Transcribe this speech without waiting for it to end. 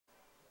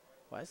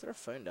Why is there a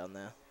phone down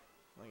there?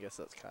 I guess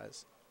that's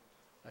Kai's.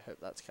 I hope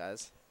that's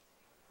Kai's.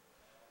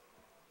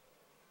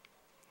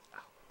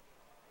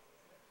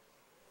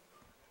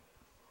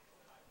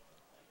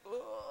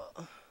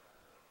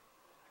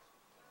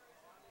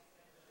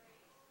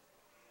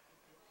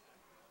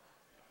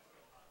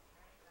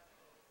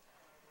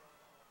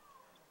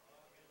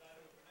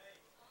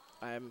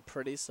 I'm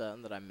pretty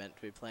certain that I'm meant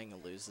to be playing a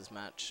losers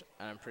match,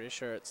 and I'm pretty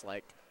sure it's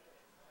like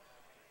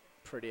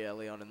pretty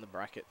early on in the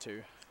bracket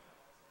too.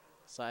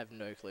 So I have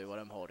no clue what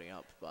I'm holding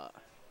up, but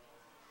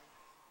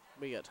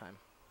we got time.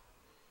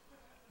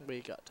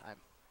 We got time.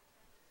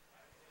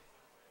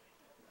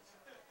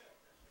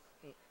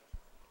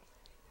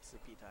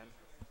 Sippy time.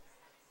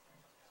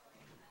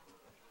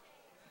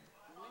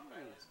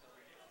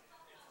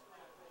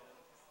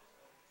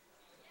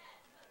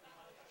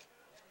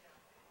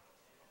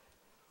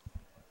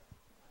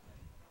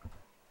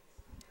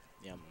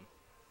 Yum.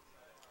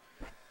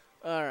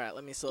 Alright,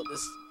 let me sort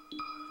this.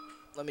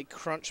 Let me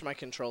crunch my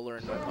controller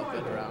and not pop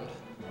it around.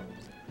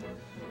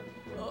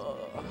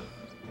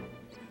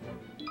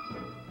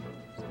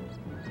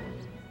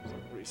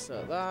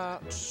 Reset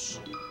that.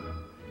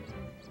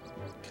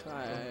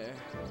 Kaiza.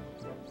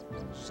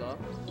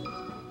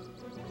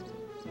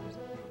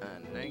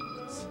 And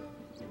Nangs.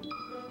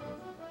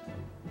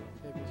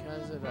 Baby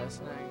Kaiza, that's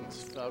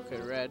Nangs. Falco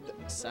Red,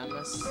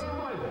 Samus.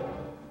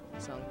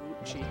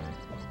 Sangucci.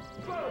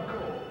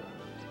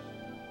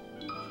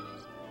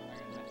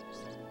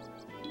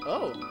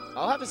 Oh,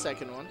 I'll have a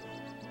second one.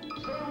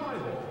 What am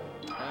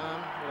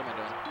I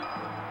doing?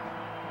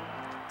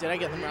 Did I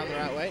get them around the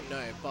right way?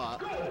 No,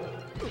 but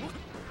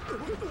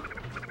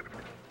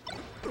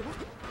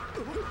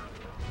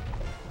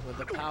with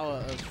the power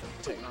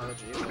of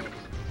technology,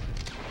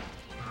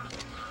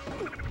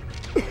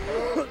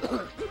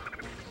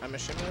 I'm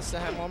assuming this is a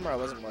hand warmer. I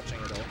wasn't watching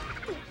it all.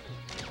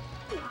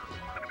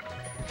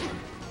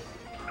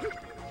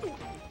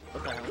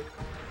 What the hell?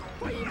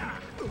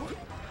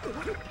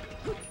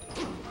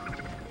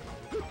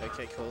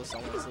 Okay, cool.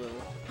 Someone's a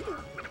little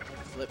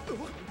flip.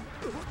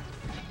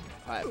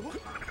 Pipe.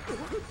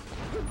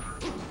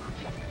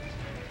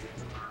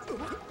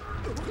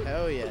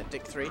 Oh yeah,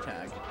 Dick 3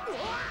 tag.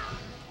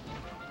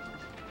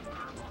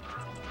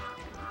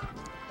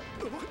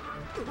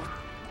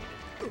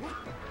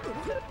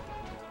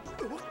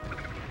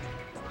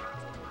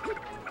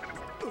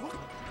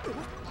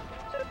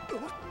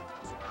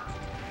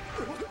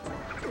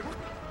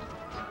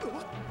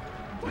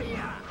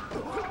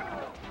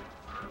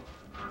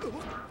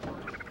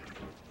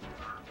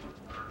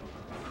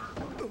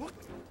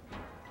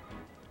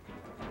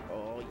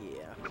 Oh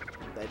yeah.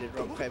 They did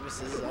rock, paper,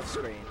 scissors off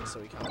screen, so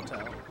we can't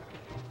tell.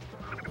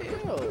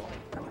 Ew.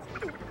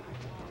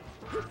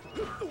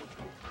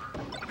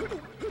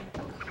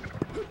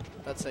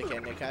 That's okay,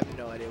 Nick. I have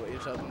no idea what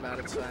you're talking about.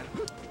 It's fine.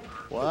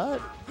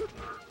 What?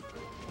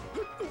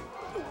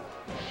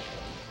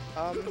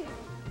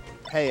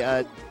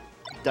 Hey,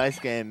 Dice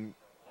Game.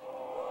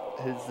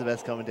 Who's the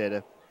best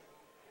commentator?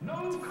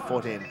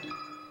 14.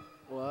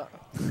 What?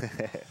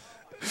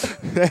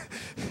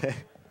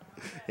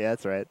 Yeah,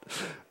 that's right.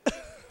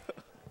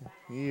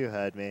 You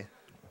heard me.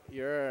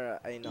 You're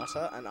a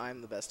nutter, and I'm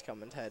the best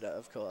commentator,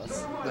 of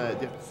course. No,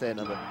 you have to say a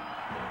number.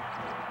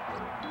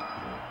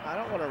 I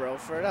don't want to roll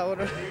for it. I want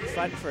to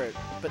fight for it.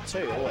 But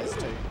 2, always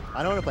 2.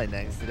 I don't want to play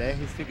Nangs today.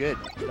 He's too good.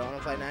 You don't want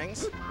to play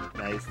Nangs?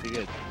 No, he's too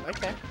good.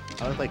 Okay.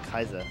 I want to play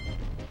Kaiza.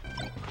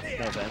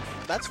 No offense.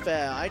 That's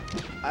fair.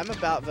 I'm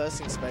about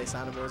versing space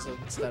animals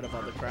instead of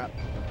other crap.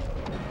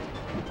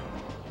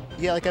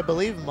 Yeah, like I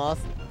believe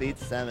Moth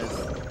beats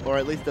Samus, or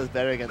at least does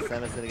better against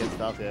Samus than against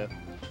Falco.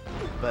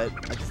 But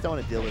I just don't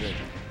want to deal with it.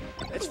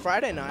 It's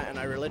Friday night, and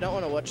I really don't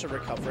want to watch a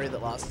recovery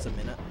that lasts a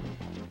minute.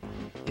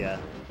 Yeah.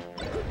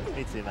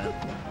 Me too, man.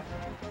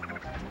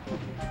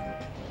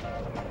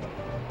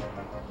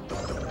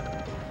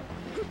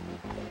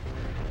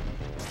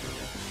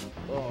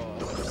 Oh.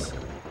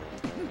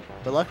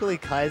 But luckily,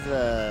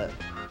 Kaiza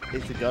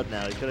is a god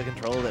now. He's got a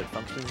controller that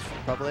functions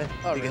properly.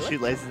 Oh, he can really?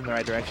 shoot lasers in the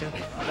right direction.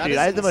 That Dude, is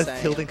I had the most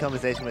insane. tilting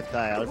conversation with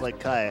Kai. I was like,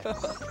 Kai,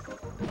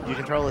 your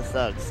controller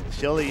sucks.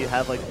 Surely you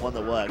have like one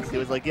that works. He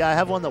was like, yeah, I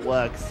have one that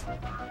works.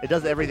 It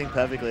does everything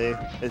perfectly.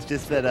 It's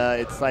just that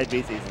it side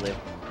beats easily.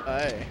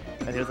 Oh.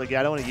 And he was like,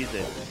 yeah, I don't want to use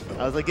it.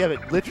 I was like, yeah,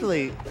 but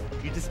literally,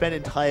 you just spend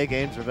entire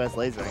games reverse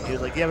lasering. He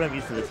was like, yeah, but I'm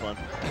used to this one.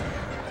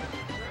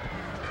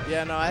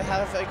 Yeah, no, I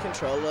have a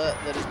controller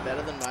that is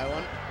better than my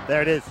one.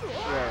 There it is.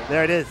 Yeah.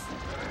 There it is.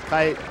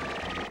 Kai.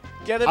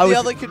 Get him the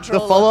other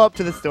controller. The follow-up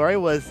to the story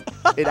was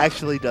it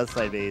actually does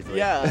side B easily.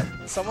 Yeah,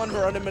 someone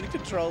brought him a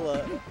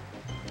controller.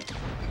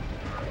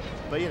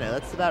 But, you know,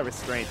 that's about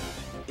restraint.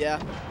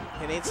 Yeah,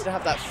 he needs to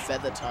have that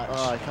feather touch.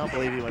 Oh, I can't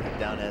believe he went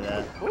down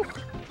there. Ooh.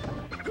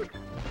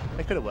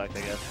 It could have worked,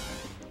 I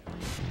guess.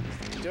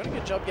 Doing a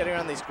good job getting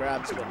around these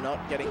grabs, but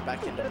not getting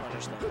back in to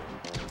punish them.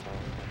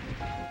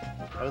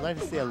 I would like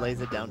to see a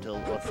laser down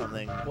tilt or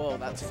something. Whoa,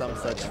 that's some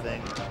such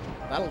thing.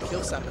 That'll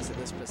kill Samus at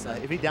this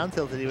percent. If he down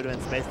tilted, he would have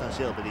been spaced on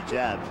shield, but he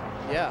jabbed.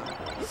 Yeah.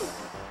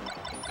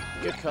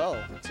 Good call,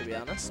 to be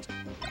honest.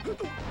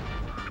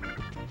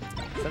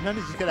 Sometimes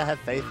you just gotta have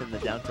faith in the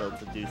down tilt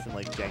to do some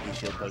like janky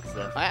shield poke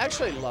stuff. I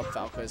actually love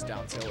Falco's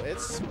down tilt.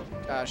 It's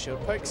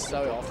shield pokes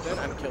so often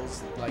and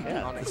kills like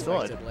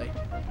unexpectedly.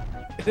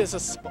 It is a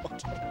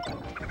sword.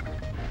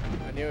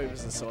 I knew he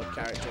was a sword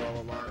character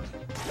all along.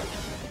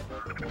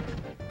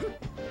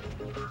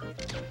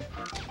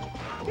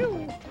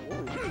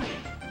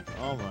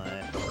 Oh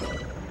my.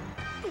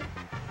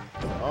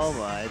 Oh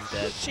my, it's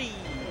dead. She.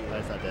 No,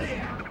 it's not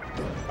dead.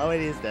 Oh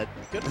wait, he is dead.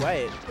 Good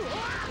weight.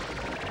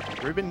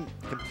 Ruben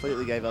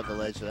completely gave up the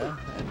ledge there,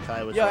 and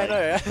Kai was yeah, like... I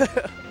know.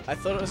 I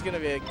thought it was going to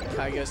be a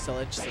Kai goes to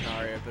ledge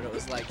scenario, but it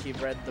was like he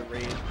read the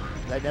read.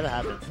 That never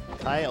happens.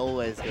 Kai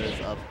always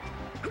goes up.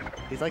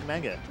 He's like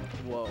Manga.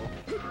 Whoa.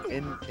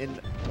 In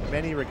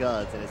many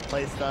regards, in his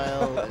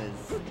playstyle, in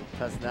his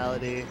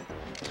personality.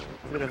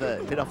 It's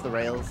a bit off the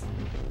rails.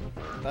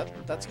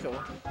 That's cool.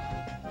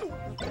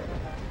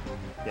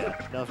 Yeah,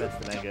 no offense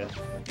to Manga.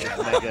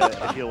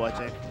 Manga, if you're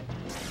watching.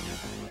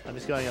 I'm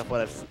just going off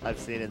what I've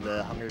seen in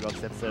the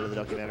Hungrybox episode of the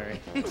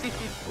documentary.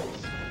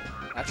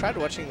 I tried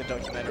watching the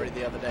documentary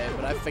the other day,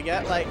 but I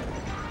forget, like,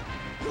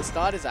 the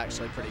start is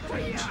actually pretty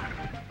cringe.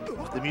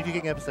 The Mewtwo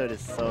King episode is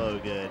so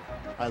good.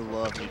 I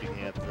love Mewtwo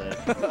King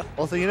episode.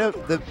 Also, you know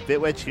the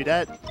bit where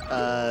Chudat,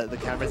 the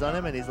camera's on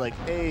him, and he's like,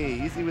 hey,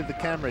 easy with the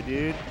camera,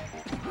 dude.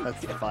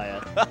 That's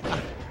fire.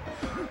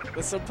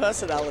 There's some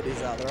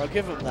personalities out there, I'll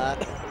give him that.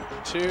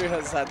 Chu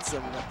has had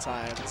some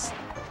times.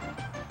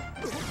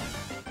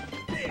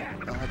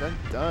 Oh,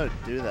 don't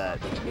do that.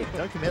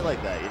 Don't commit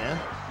like that, you know?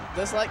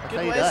 There's like That's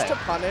good ways to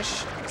punish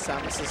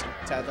Samus's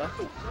tether.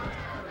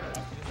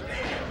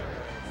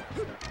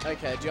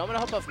 Okay, do you want me to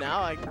hop off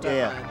now? I don't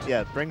mind.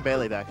 Yeah, bring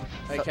Bailey back.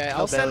 Okay,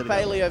 I'll send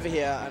Bailey over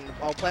here and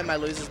I'll play my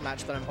losers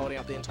match that I'm holding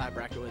up the entire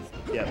bracket with.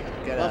 Yeah,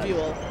 get Love out. you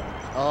all.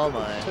 Oh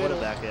my, Twiddle. what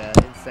a back air.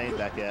 Insane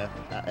back air.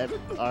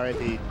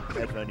 RIP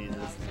headphone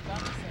users.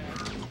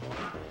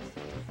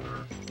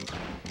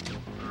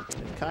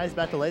 Kai's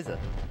about to laser.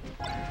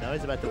 No,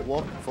 he's about to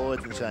walk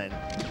forwards and shine.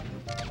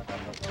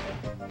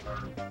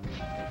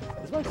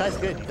 This is why Kai's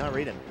good, you can't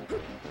read him.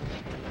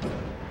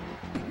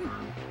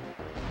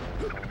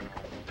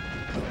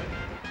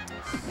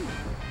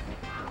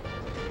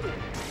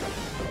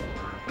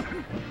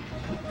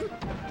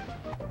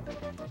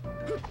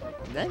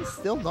 And then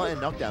still not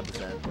in knockdown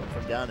percent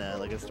from down air,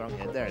 like a strong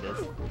hit. There it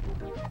is.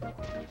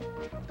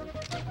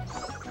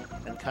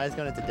 And Kai's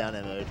going into down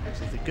air mode, which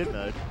is a good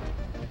mode.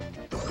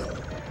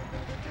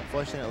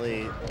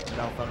 Unfortunately,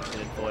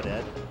 malfunction in forward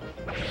air.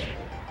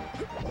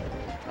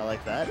 I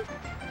like that.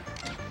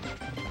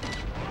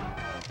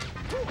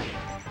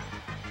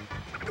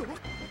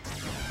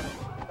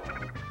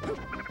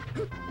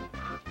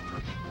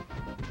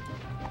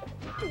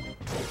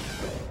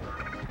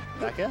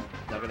 Back air?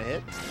 Not gonna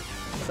hit.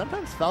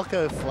 Sometimes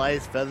Falco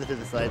flies further to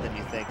the side than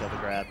you think of a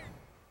grab.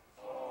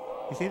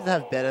 He seems to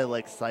have better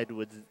like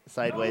sideways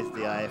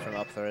DI from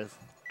up throws.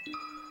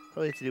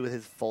 Probably to do with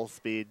his full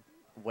speed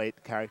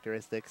weight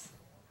characteristics.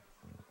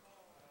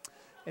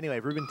 Anyway,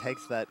 Ruben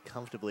takes that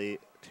comfortably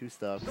 2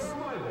 stocks.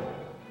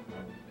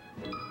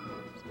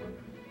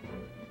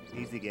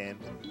 Easy game.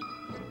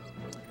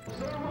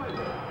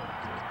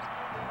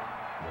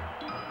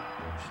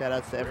 Shout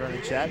outs to everyone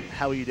in chat.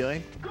 How are you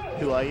doing?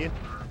 Who are you?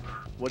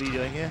 What are you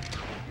doing here?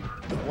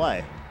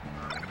 Why?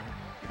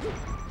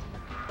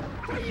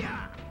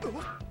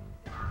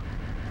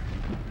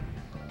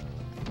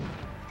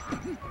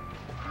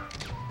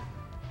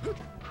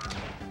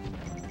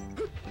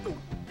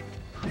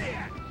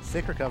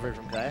 Sick recovery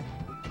from Kai.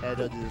 Air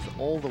dodges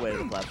all the way to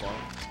the platform.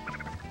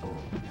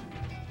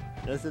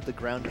 Notice that the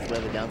ground is where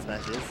the down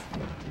smash is.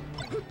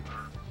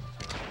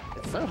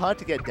 It's so hard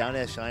to get down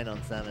air shine on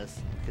Samus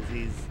because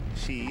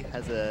she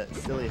has a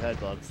silly hurt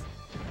box.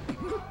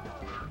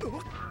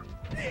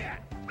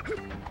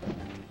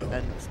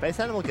 And Space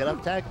Animal get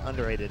up tag,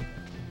 underrated.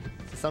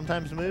 It's a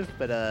sometimes move,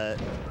 but it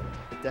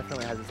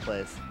definitely has its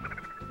place.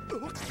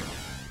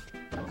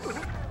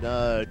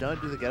 No,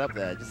 don't do the get up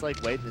there. Just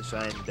like wait and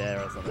shine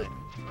there or something,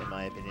 in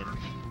my opinion.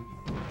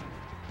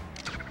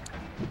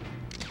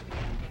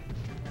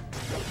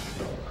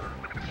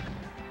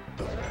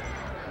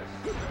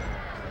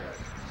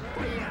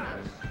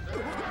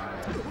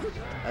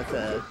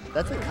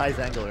 That's a Kai's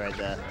angle right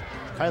there.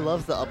 Kai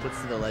loves the upwards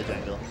to the ledge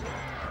angle.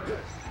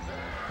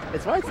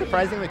 It's why it's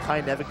surprising that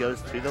Kai never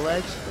goes to the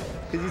ledge,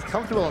 because he's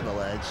comfortable on the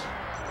ledge,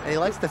 and he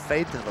likes to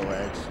fade to the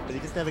ledge, but he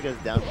just never goes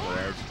down to the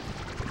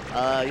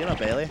ledge. You're not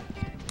Bailey.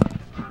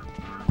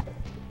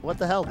 What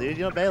the hell, dude?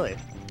 You're not Bailey.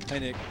 Hey,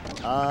 Nick.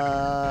 What's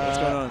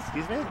going on?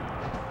 Excuse me?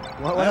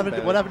 What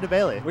happened to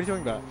Bailey? What are you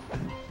talking about?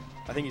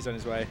 I think he's on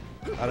his way.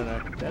 I don't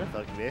know. Better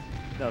fucking be.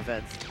 No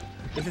offense.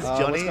 This is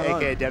Johnny,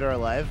 aka Dead or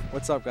Alive.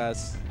 What's up,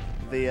 guys?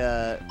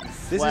 The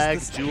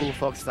swag Jewel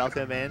Fox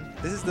Falco man.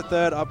 This is the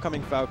third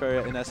upcoming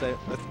Falco in SA.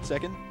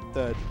 Second?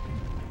 Third.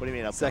 What do you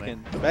mean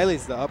upcoming? Second.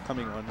 Bailey's the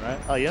upcoming one, right?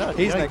 Oh, you're not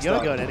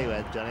going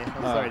anywhere, Johnny.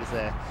 I'm sorry to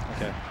say.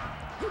 Okay.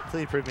 Until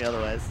you prove me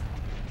otherwise.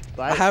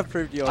 But I have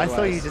proved you otherwise. I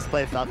saw you just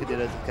play Falco Dittos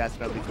with Cast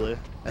Grumpy Blue.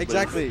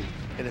 Exactly.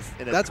 In a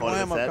That's why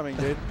I'm upcoming,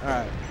 dude.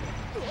 Alright.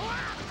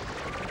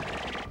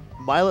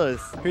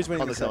 Milo's Who's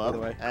winning on the the set, come by up, the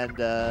way?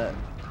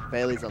 and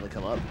Bailey's on the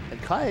come up,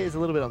 and Kai is a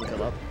little bit on the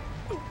come up.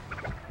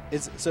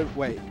 So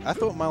wait, I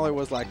thought Milo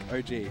was like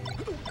OG.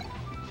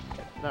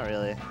 Not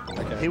really.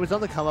 Okay. He was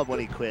on the come up when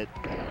he quit.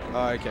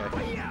 Oh, okay.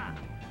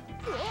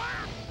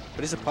 But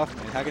he's a puff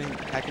man. How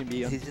can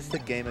he be? He's just a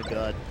gamer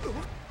god.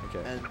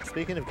 Okay. And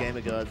speaking of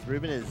gamer gods,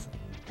 Ruben is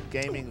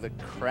gaming the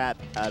crap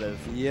out of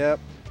Yep.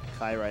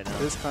 Kai right now.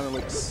 This kind of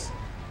looks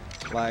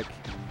like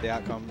the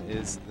outcome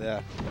is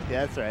there.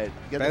 Yeah, that's right.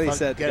 Bailey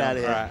said get go. out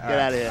of here. All right, Get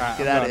out of here. all right,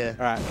 Get I'm out of done. here.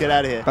 All right. Get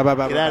out of here. Bye, bye,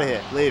 bye, Get bye, out of bye.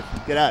 here. Leave.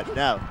 Get out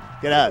now.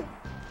 Get out.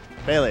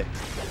 Bailey.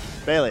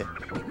 Bailey.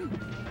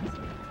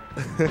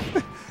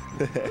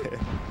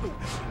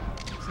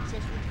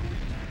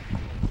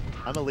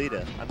 I'm a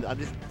leader. I'm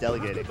just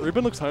delegating.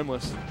 Ruben looks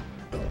homeless.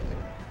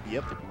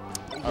 Yep.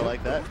 I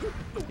like that.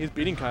 He's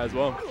beating Kai as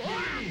well.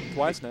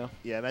 Twice now.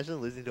 Yeah, imagine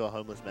losing to a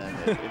homeless man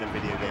in a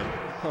video game.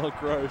 Oh,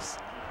 gross.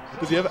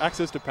 Does he have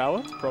access to power?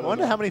 I Probably.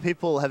 wonder not. how many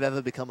people have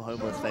ever become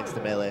homeless thanks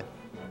to Melee.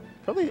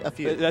 Probably a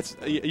few. That's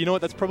you know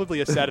what? That's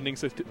probably a saddening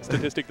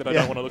statistic that I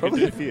don't want to look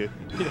probably into. a few.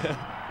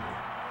 Yeah.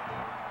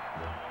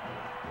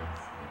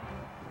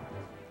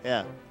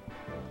 Yeah.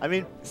 I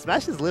mean,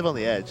 Smashes live on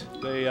the edge.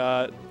 They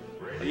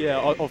yeah,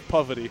 of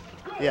poverty.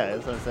 Yeah,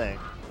 that's what I'm saying.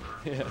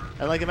 Yeah.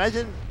 And like,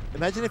 imagine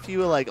if you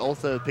were like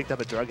also picked up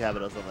a drug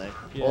habit or something,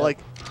 Yeah. or like,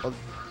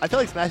 I feel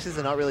like Smashes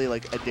are not really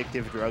like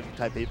addictive drug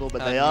type people,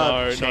 but they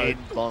are no, chain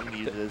bong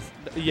users.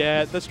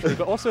 Yeah, that's true.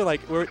 But also,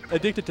 like, we're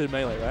addicted to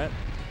Melee, right?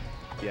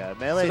 Yeah,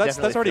 Melee. So that's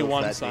definitely already fills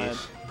one that sign. niche.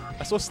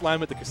 I saw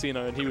Slime at the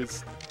casino, and he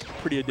was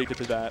pretty addicted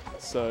to that.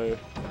 So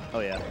Oh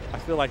yeah. I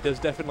feel like there's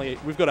definitely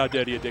we've got our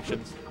dirty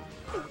addictions.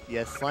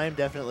 Yeah, Slime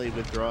definitely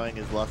withdrawing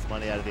his lost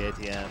money out of the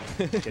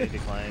ATM, getting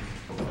declined.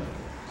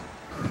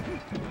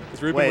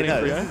 Is Ruben Wait, winning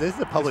no, 3-0? this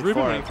is a public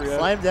Ruben forum. winning 3-0?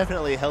 Slime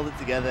definitely held it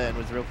together and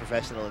was real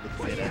professional in the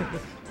casino.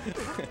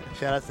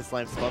 Shout out to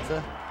Slime's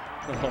sponsor,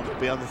 Oh.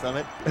 Beyond the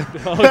Summit.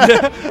 Oh,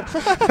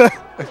 yeah.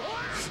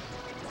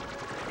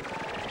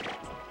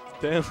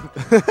 Damn.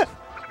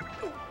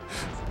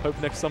 Hope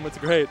next summit's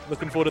great.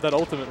 Looking forward to that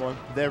ultimate one.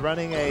 They're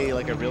running a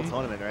real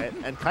tournament, right?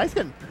 And Kai's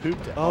getting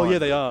pooped. Oh, on. yeah,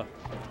 they are.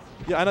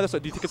 Yeah, I know that's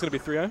what. Do you think it's going to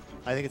be 3-0?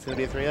 I think it's going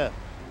to be a 3-0.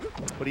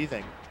 What do you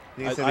think?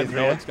 You think it's I going to be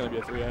know a it's going to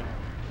be a 3-0. 3-0?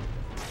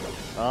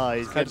 Oh,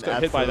 he's Kai just getting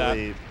got hit by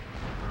that.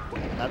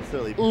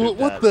 absolutely Ooh, pooped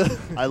what at. the?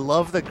 I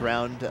love the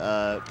ground.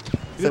 So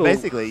Little-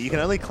 basically, you can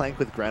only clank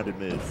with grounded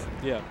moves.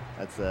 Yeah,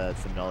 That's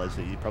some knowledge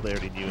that you probably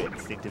already knew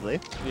instinctively.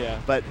 yeah.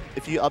 But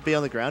if you up B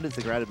on the ground, it's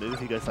a grounded move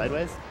if you go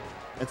sideways.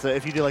 And so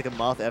if you do like a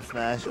Moth F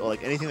smash or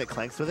like anything that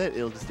clanks with it,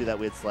 it'll just do that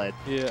weird slide.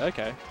 Yeah,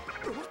 okay.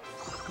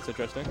 That's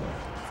interesting.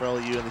 For all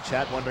of you in the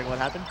chat wondering what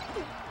happened,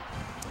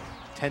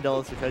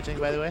 $10 for coaching,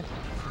 by the way.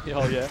 Yeah,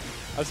 oh, yeah.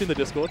 I've seen the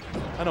Discord.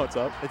 I know what's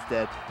up. It's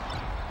dead.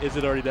 Is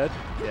it already dead?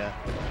 Yeah.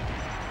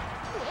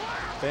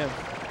 Damn,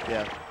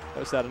 Yeah. that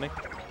was saddening.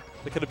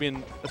 There could have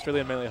been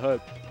Australian Melee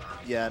Hope.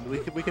 Yeah, we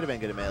could have been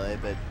good at Melee,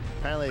 but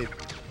apparently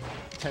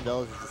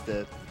 $10 is just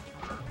a...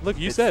 Look,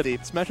 you It's said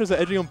steep. Smashers are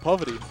edging on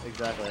poverty.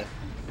 Exactly.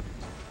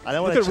 I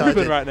don't Look want to at charge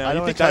Ruben it- right now. I You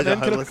don't want think to charge that a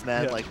man can- homeless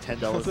man yeah. like I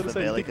 $10 was for gonna say,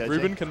 Melee you think coaching.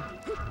 Ruben can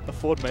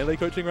afford Melee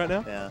coaching right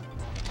now? Yeah.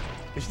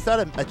 We should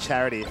start a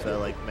charity for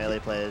like Melee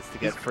players to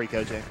get free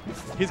coaching.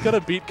 He's got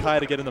to beat Kai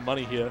to get in the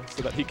money here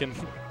so that he can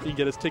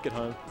get his ticket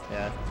home.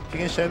 Yeah. If you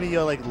can show me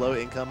your like low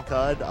income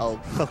card, I'll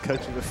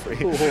coach you for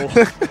free.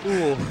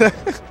 Ooh.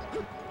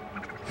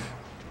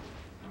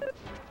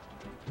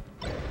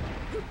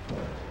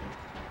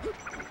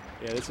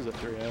 Yeah, this is a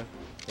 3-0.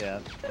 Yeah.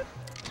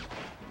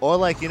 Or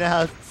like, you know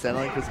how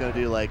Centrelink was going to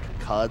do like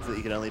cards that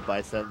you can only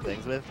buy certain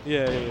things with?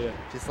 Yeah, yeah, yeah.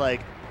 Just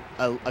like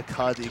a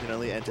card that you can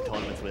only enter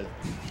tournaments with.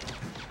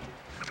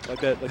 Like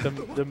that, like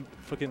the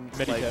fucking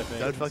Medicare Like, thing.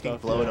 don't and fucking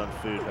stuff, blow yeah. it on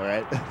food,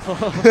 alright?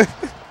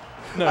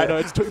 No, I- no,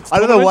 it's I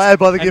don't know why I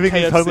bother and giving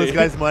these KFC. homeless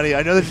guys money.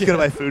 I know they're just going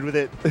to buy food with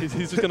it. He's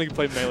just going to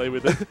play Melee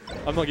with it.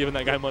 I'm not giving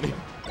that guy money.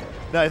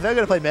 No, if they're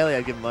going to play Melee,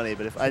 I'd give them money.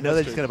 But if I know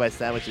they're That's just true. going to buy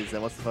sandwiches,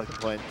 then what's the fucking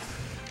point?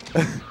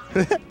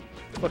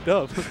 Fucked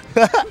up.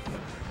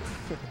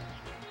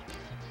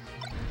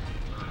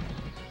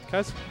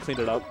 Kai's cleaned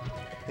it up.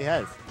 He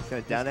has. He's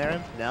going to down air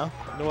him now.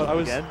 You know what? I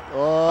was Again.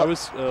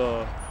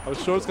 Oh, I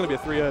was sure it's going to be a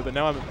 3-0, but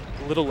now I'm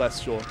a little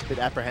less sure. a bit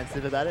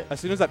apprehensive about it. As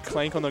soon as that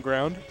clank on the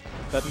ground,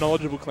 that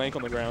knowledgeable clank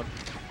on the ground,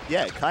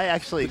 Yeah, Kai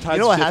actually. The You tides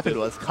know what shifted. happened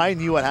was Kai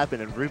knew what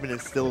happened, and Ruben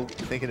is still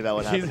thinking about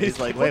what happened. He's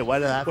like, wait, why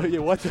did that Well, happen? yeah,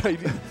 what did I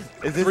do?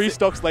 Is this 3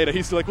 stocks later,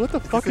 he's like, what the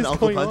fuck an is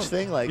Uncle going Punch on?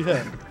 thing? Like,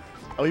 Yeah.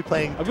 are we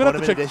playing? I'm gonna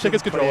have to Tournament check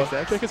his Edition controller.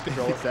 20XX? Check his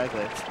controller.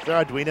 Exactly. There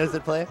are Arduinos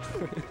that play,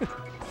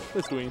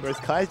 This Dwayne. whereas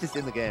Kai's just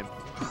in the game.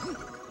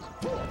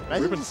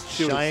 Imagine Ruben's just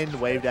shield is- shine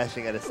wave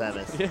dashing at a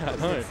Samus. Yeah, I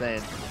That's know.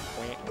 insane.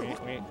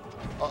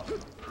 Oh,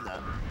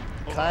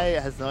 no. Kai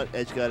has not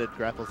edge guarded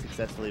grapple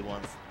successfully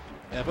once.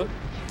 Ever?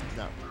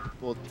 No.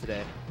 Well,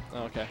 today.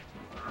 Oh, okay.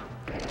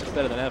 It's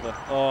better than ever.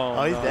 Oh,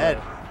 Oh, he's no.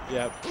 dead.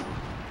 Yep.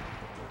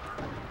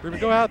 Ruben,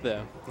 go out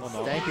there. Oh,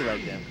 no. Stanky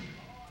legged him.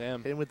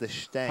 Damn. Hit him with the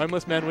stank.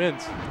 Homeless man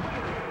wins.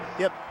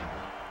 Yep.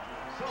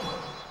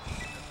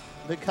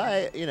 But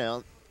Kai, you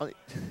know,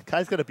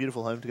 Kai's got a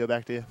beautiful home to go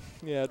back to.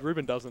 Yeah,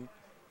 Ruben doesn't.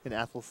 in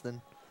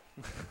Athelstan.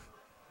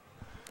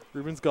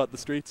 Ruben's got the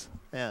streets.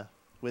 Yeah,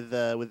 with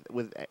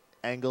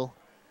Angle,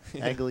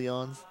 Angle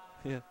yawns.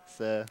 Yeah.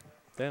 So,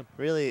 damn.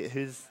 Really,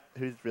 who's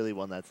really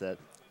won that set?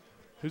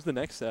 Who's the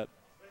next set?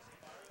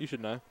 You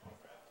should know.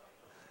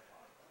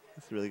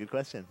 That's a really good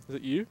question. Is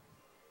it you?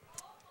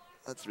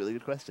 That's a really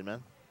good question,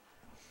 man.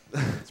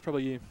 It's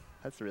probably you.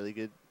 That's a really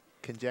good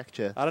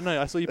conjecture. I don't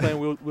know. I saw you playing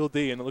Will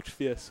D and it looked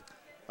fierce.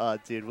 Oh,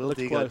 dude, Will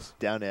D close. got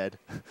down aired.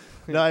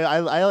 No,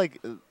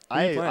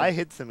 I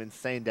hit some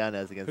insane down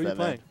airs against Who are that you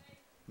playing? man.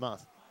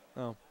 Mars.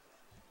 Oh.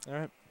 All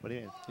right. What do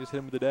you mean? You just hit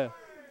him with the dare.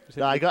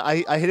 No,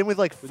 I hit him with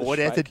like with a 4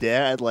 dare to strike?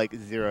 dare at like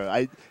 0.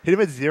 I hit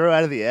him at 0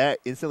 out of the air,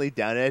 instantly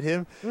down aired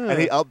him, and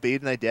he up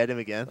B'd and I dared him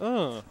again.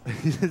 Oh.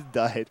 He just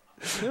died.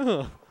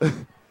 Oh. I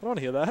don't want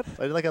to hear that.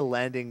 I did like a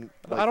landing.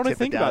 Like, I don't tip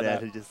think down about air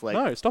that. to just like,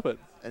 No, stop it.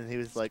 and he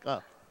was like,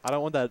 oh. I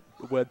don't want that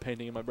word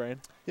painting in my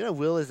brain. You know,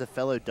 Will is a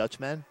fellow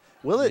Dutchman.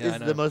 Will Yeah, I is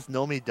know. the most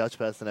normie Dutch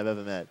person I've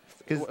ever met.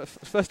 Because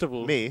First of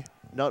all, me,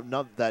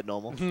 not that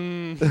normal.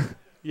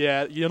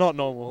 Yeah, you're not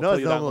normal. I'll Not tell as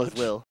you that normal as much. Will.